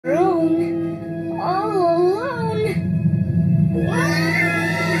Alone. All alone.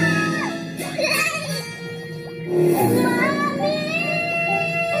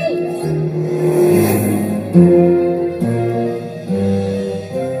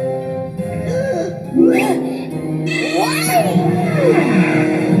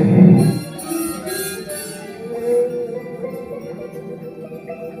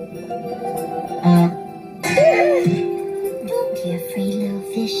 Don't be afraid, little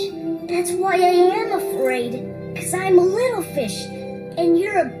fish. That's why I am afraid. 'Cause I'm a little fish, and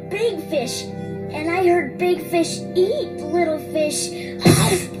you're a big fish. And I heard big fish eat little fish.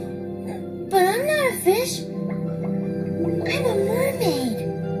 But I'm not a fish. I'm a mermaid.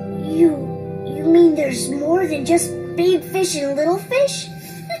 You mean there's more than just big fish and little fish?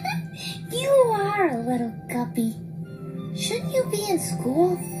 You are a little guppy. Shouldn't you be in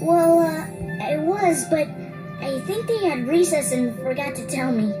school? Well, I was, but I think they had recess and forgot to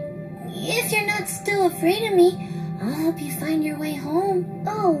tell me. If you're not still afraid of me, I'll help you find your way home.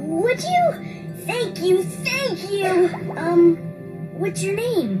 Oh, would you? Thank you, thank you. What's your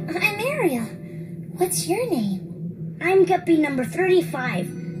name? I'm Ariel. What's your name? I'm Guppy number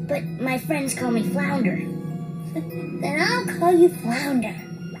 35, but my friends call me Flounder. Then I'll call you Flounder.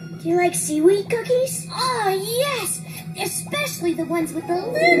 Do you like seaweed cookies? Oh, yes! Especially the ones with the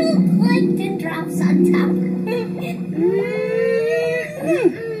little plankton drops on top.